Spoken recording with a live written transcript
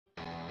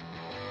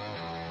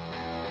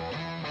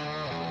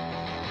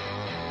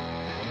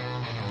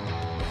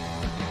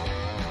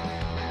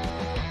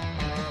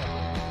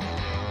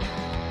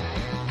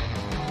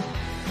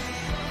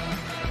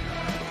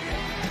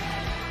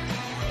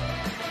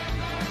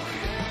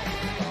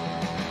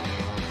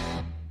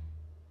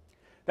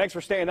Thanks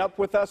for staying up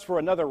with us for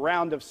another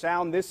round of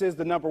sound. This is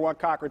the #1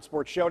 Cochran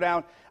Sports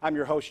Showdown. I'm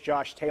your host,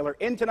 Josh Taylor,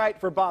 in tonight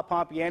for Bob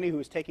Pompiani, who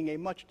is taking a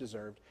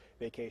much-deserved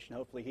vacation.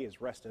 Hopefully he is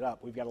rested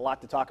up. We've got a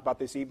lot to talk about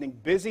this evening.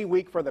 Busy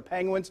week for the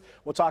Penguins.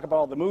 We'll talk about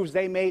all the moves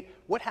they made,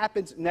 what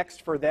happens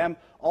next for them.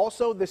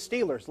 Also, the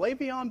Steelers.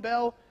 Le'Veon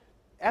Bell,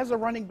 as a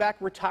running back,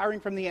 retiring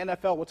from the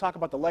NFL. We'll talk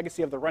about the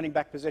legacy of the running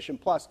back position.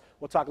 Plus,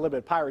 we'll talk a little bit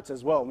of Pirates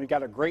as well. And we've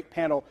got a great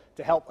panel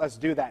to help us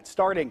do that.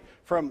 Starting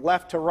from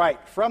left to right,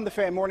 from the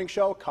Fan Morning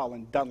Show,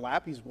 Colin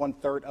Dunlap. He's one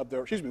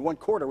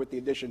quarter with the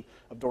addition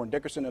of Doran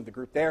Dickerson of the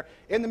group there.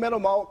 In the middle,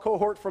 my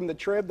cohort from the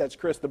Trib, that's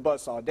Chris the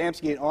Buzz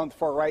Adamski. And on the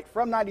far right,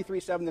 from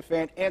 93.7 The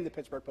Fan and the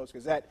Pittsburgh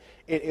Post-Gazette,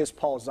 it is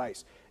Paul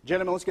Zeise.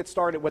 Gentlemen, let's get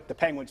started with the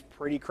Penguins'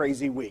 pretty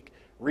crazy week.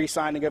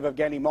 Re-signing of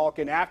Evgeny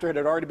Malkin after it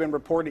had already been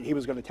reported he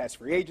was going to test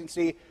free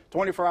agency.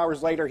 24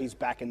 hours later, he's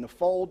back in the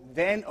fold.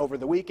 Then, over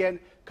the weekend,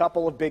 a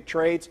couple of big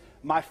trades.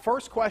 My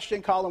first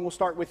question, Colin, we'll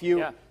start with you.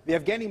 Yeah. The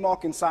Evgeny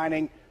Malkin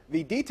signing,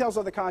 the details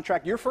of the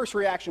contract, your first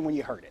reaction when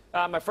you heard it?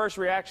 My first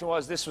reaction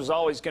was this was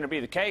always going to be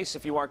the case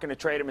if you weren't going to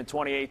trade him in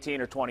 2018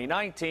 or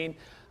 2019.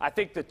 I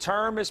think the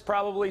term is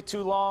probably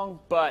too long,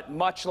 but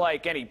much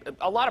like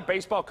a lot of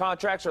baseball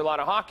contracts or a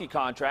lot of hockey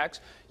contracts,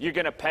 you're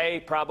going to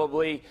pay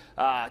probably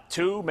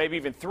 2, maybe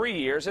even 3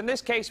 years. In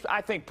this case,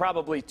 I think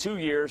probably 2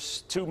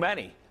 years too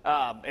many.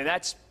 And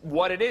that's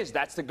what it is.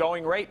 That's the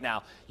going rate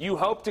now. You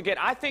hope to get,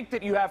 I think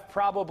that you have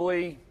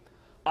probably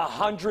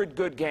 100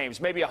 good games,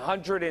 maybe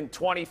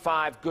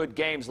 125 good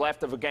games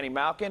left of Evgeny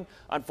Malkin.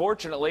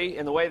 Unfortunately,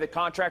 in the way the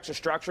contracts are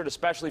structured,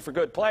 especially for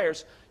good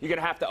players, you're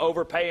going to have to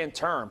overpay in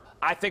term.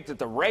 I think that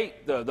the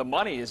rate, the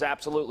money is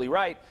absolutely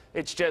right.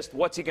 It's just,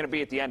 what's he going to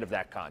be at the end of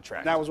that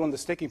contract? That was one of the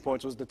sticking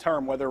points, was the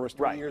term, whether it was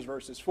 3 years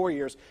versus 4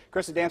 years.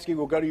 Chris Adamski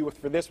will go to you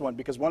for this one,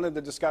 because one of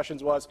the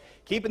discussions was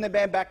keeping the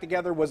band back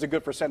together. Was it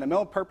good for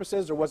sentimental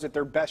purposes, or was it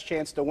their best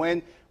chance to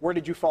win? Where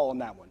did you fall on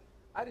that one?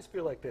 I just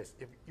feel like this.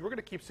 If you were going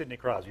to keep Sidney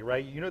Crosby,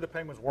 right, you know the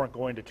Penguins weren't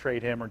going to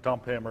trade him or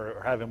dump him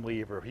or have him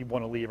leave or if he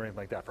want to leave or anything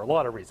like that for a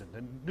lot of reasons,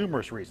 and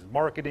numerous reasons.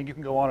 Marketing, you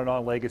can go on and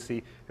on,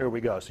 legacy, here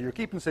we go. So you're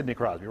keeping Sidney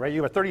Crosby, right?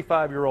 You have a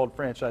 35-year-old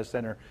franchise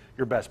center,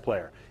 your best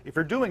player. If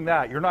you're doing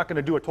that, you're not going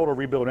to do a total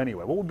rebuild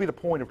anyway. What would be the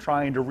point of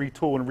trying to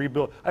retool and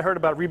rebuild? I heard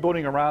about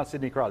rebuilding around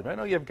Sidney Crosby. I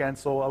know you have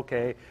Gensel,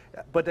 okay,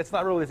 but that's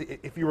not really,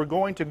 if you were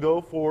going to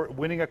go for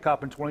winning a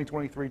cup in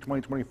 2023,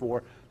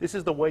 2024, this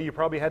is the way you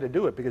probably had to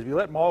do it, because if you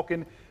let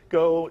Malkin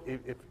go,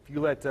 if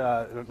you let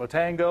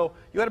Letang go,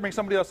 you got to bring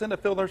somebody else in to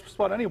fill their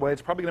spot anyway.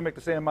 It's probably going to make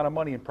the same amount of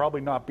money and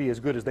probably not be as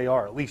good as they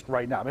are, at least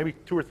right now. Maybe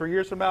 2 or 3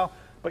 years from now,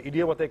 but you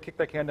deal with that, kick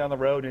that can down the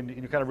road, and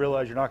you kind of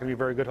realize you're not going to be a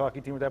very good hockey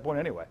team at that point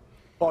anyway.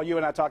 Paul, you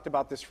and I talked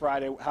about this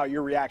Friday, how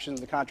your reaction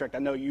to the contract. I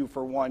know you,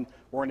 for one,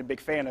 weren't a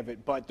big fan of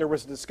it, but there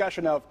was a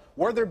discussion of,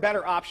 were there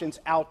better options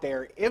out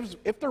there?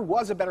 If there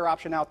was a better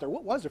option out there,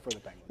 what was it for the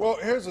Penguins? Well,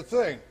 here's the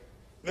thing.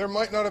 There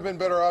might not have been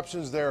better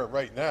options there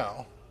right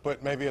now,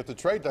 but maybe at the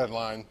trade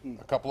deadline,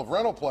 a couple of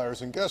rental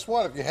players. And guess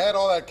what? If you had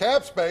all that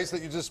cap space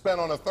that you just spent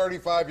on a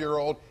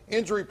 35-year-old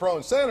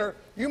injury-prone center,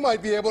 you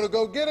might be able to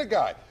go get a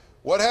guy.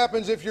 What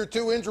happens if your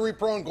 2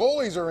 injury-prone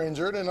goalies are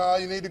injured and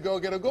you need to go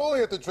get a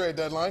goalie at the trade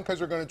deadline because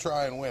you're going to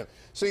try and win?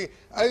 See,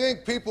 I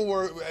think people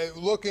were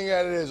looking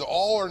at it as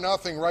all or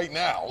nothing right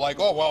now. Like,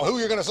 oh, well, who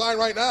are you going to sign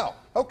right now?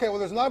 Okay, well,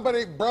 there's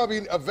nobody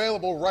probably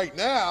available right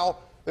now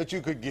that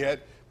you could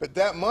get. But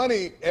that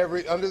money,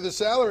 under the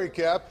salary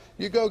cap,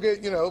 you go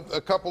get,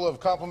 a couple of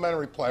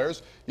complimentary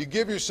players. You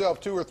give yourself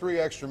 $2 or $3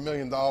 extra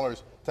million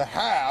to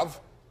have,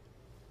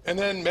 and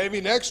then maybe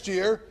next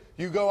year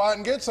you go out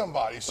and get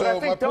somebody. So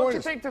don't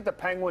you think that the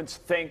Penguins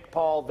think,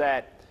 Paul,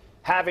 that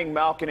having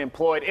Malkin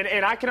employed,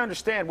 and I can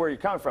understand where you're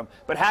coming from,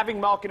 but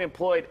having Malkin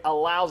employed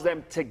allows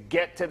them to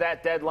get to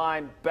that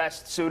deadline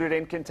best suited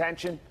in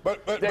contention?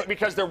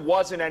 Because there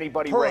wasn't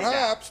anybody right now.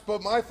 Perhaps,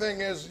 but my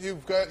thing is,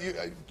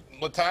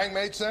 Letang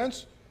made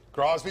sense.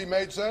 Crosby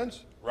made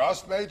sense.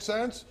 Rust made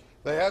sense.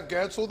 They have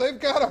Gensel. They've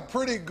got a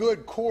pretty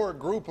good core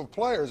group of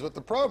players, but the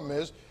problem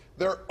is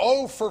they're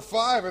 0 for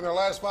 5 in their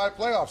last 5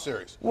 playoff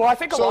series. Well, I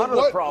think a lot of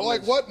the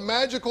problem is, what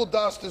magical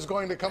dust is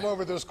going to come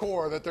over this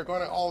core that they're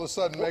going to all of a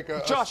sudden make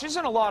a... Josh,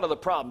 isn't a lot of the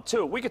problem,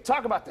 too? We could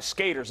talk about the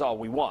skaters all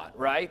we want,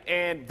 right?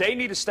 And they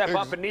need to step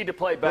up and need to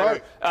play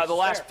better the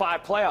last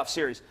 5 playoff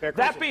series.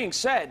 That being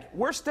said,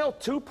 we're still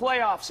 2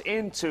 playoffs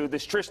into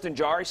this Tristan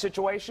Jarry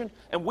situation,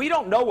 and we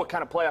don't know what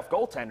kind of playoff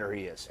goaltender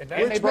he is.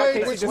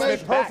 Which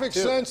made perfect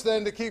sense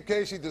then to keep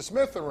Casey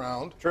DeSmith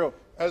around. True.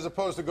 As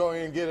opposed to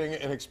going and getting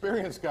an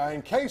experienced guy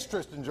in case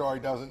Tristan Jarry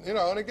doesn't, and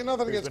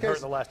nothing against Casey. Hurt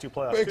in the last 2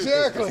 playoffs.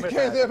 Exactly.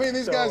 I mean,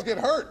 these guys get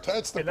hurt.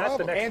 That's the problem.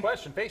 That's the next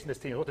question facing this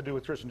team: what to do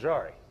with Tristan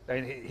Jarry? I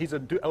mean, he's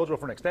eligible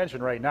for an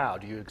extension right now.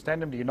 Do you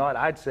extend him? Do you not?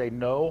 I'd say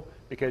no,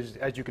 because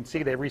as you can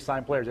see, they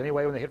re-sign players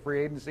anyway when they hit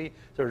free agency.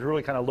 So it's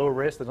really kind of low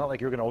risk. It's not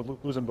like you're going to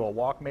lose him to a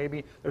walk.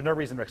 Maybe there's no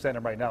reason to extend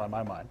him right now, in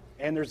my mind.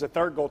 And there's a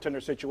third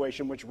goaltender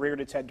situation which reared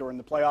its head during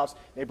the playoffs.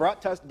 They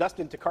brought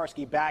Dustin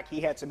Tokarski back.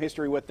 He had some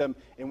history with them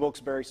in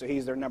Wilkes-Barre, so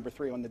he's they're number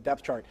 3 on the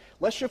depth chart.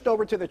 Let's shift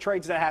over to the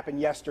trades that happened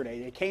yesterday.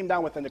 They came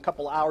down within a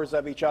couple hours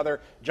of each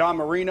other. John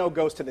Marino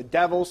goes to the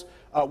Devils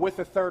with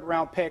a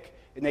 3rd-round pick,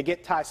 and they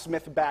get Ty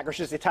Smith back, or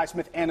should I say Ty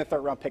Smith and a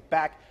 3rd-round pick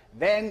back.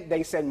 Then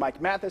they send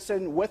Mike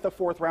Matheson with a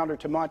 4th-rounder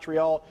to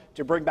Montreal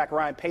to bring back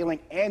Ryan Poehling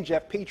and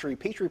Jeff Petrie.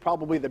 Petrie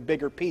probably the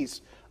bigger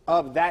piece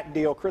of that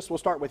deal. Chris, we'll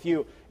start with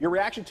you. Your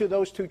reaction to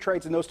those 2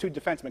 trades and those 2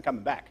 defensemen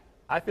coming back?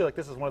 I feel like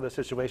this is one of those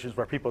situations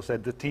where people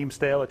said the team's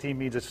stale, the team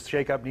needs a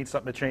shake-up, needs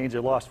something to change. They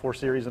lost 4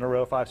 series in a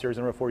row, 5 series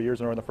in a row, 4 years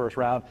in a row in the first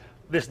round.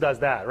 This does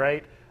that,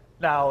 right?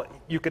 Now,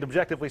 you could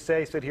objectively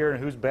sit here,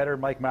 and who's better,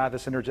 Mike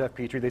Matheson or Jeff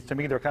Petrie? To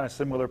me, they're kind of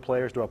similar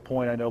players to a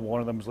point. I know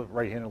one of them is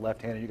right-handed and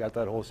left-handed. You got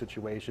that whole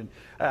situation.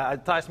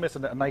 Ty Smith's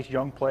a nice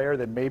young player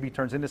that maybe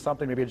turns into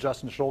something, maybe a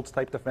Justin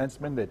Schultz-type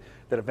defenseman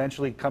that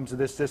eventually comes to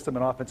this system,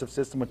 an offensive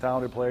system with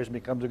talented players, and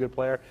becomes a good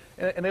player.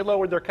 And they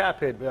lowered their cap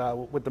hit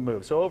with the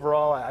move. So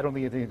overall, I don't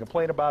think anything to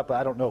complain about, but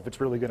I don't know if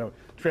it's really going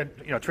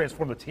to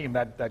transform the team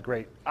that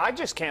great. I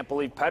just can't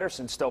believe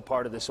Pettersson's still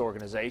part of this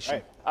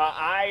organization.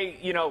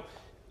 Right.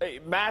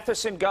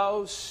 Matheson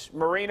goes,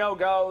 Marino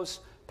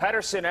goes,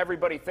 Pettersson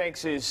everybody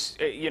thinks is,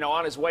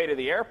 on his way to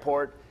the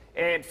airport,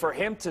 and for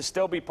him to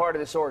still be part of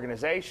this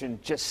organization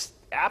just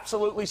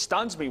absolutely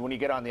stuns me when you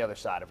get on the other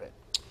side of it.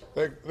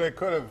 They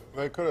could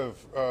have.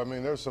 I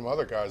mean, there's some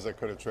other guys they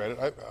could have traded.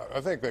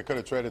 I think they could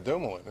have traded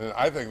Dumoulin, and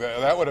I think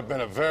that would have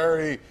been a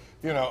very,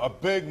 a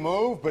big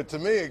move. But to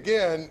me,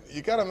 again,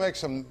 you got to make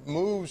some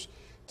moves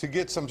to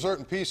get some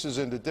certain pieces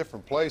into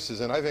different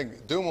places. And I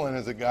think Dumoulin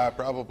is a guy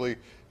probably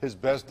his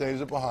best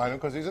days are behind him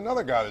because he's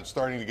another guy that's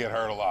starting to get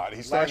hurt a lot.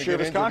 He's starting to get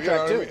injured.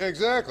 Contract too.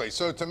 Exactly.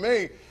 So to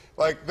me,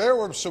 there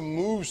were some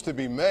moves to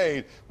be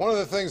made. One of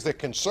the things that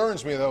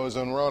concerns me, though, is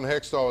when Ron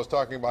Hextall was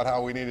talking about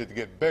how we needed to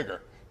get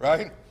bigger,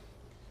 right?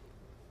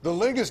 The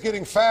league is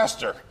getting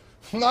faster,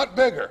 not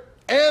bigger.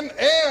 And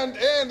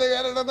they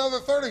added another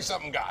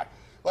 30-something guy.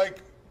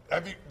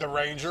 The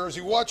Rangers,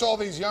 you watch all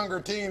these younger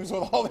teams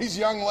with all these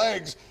young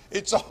legs,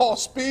 it's all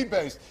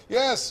speed-based.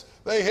 Yes,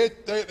 they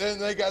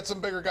got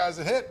some bigger guys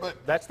that hit, but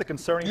that's the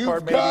concerning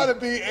part. You've got to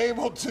be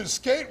able to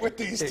skate with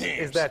these teams.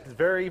 Is that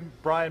very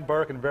Brian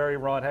Burke and very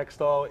Ron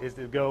Hextall is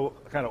to go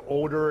kind of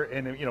older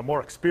and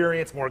more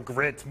experience, more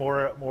grit,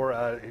 more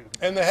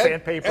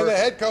sandpaper. And the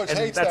head coach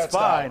hates that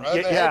fine.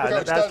 Right?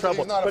 That's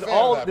trouble.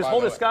 But this whole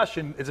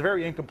discussion is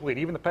very incomplete.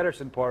 Even the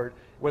Pettersson part,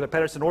 whether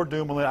Pettersson or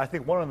Dumoulin, I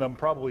think one of them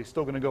probably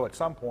still going to go at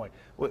some point.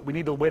 We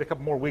need to wait a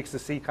couple more weeks to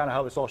see kind of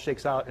how this all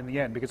shakes out in the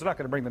end because they're not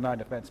going to bring the 9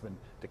 defensemen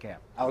to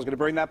camp. I was going to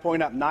bring that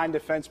point up, 9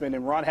 defensemen,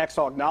 and Ron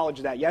Hextall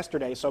acknowledged that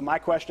yesterday. So my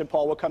question,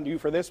 Paul, will come to you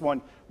for this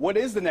one. What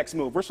is the next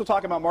move? We're still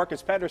talking about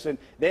Marcus Pettersson.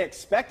 They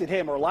expected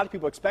him, or a lot of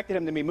people expected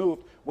him to be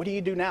moved. What do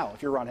you do now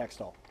if you're Ron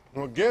Hextall?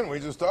 Well, again, we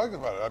just talked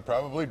about it. I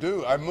probably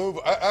do.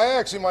 I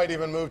actually might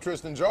even move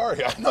Tristan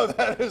Jarry. I know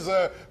that is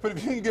but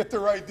if you can get the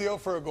right deal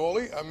for a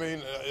goalie, I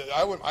mean,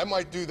 I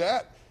might do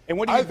that. And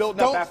what are you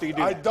building up after you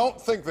do that? I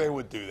don't think they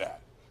would do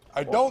that.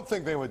 I don't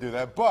think they would do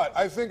that. But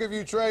I think if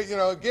you trade,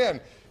 again,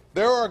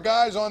 there are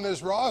guys on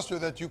this roster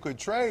that you could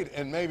trade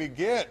and maybe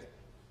get,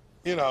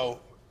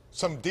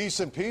 some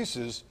decent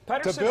pieces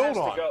to build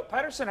on.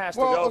 Pettersson has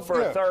to go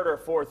for a 3rd or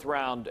 4th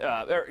round, for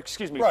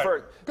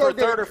a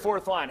 3rd or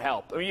 4th line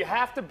help. I mean, you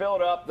have to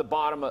build up the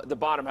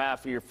bottom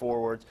half of your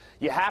forwards.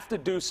 You have to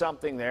do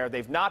something there.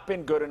 They've not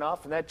been good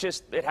enough, and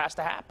it has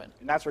to happen.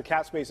 And that's where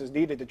cap space is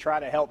needed to try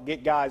to help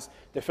get guys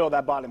to fill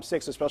that bottom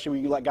 6, especially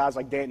when you let guys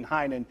like Danton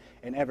Heinen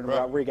and Evan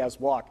Rodriguez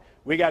walk.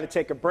 We got to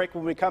take a break.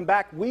 When we come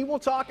back, we will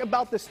talk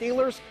about the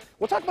Steelers.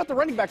 We'll talk about the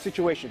running back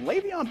situation.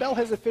 Le'Veon Bell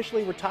has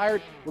officially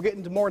retired. We'll get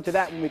into more into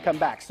that when we come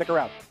back. Stick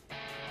around.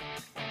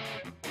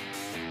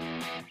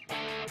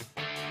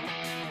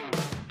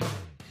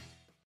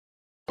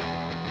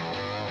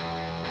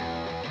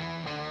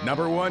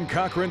 Number 1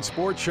 Cochran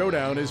Sports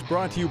Showdown is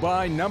brought to you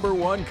by Number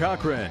 1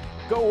 Cochran.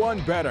 Go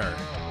one better.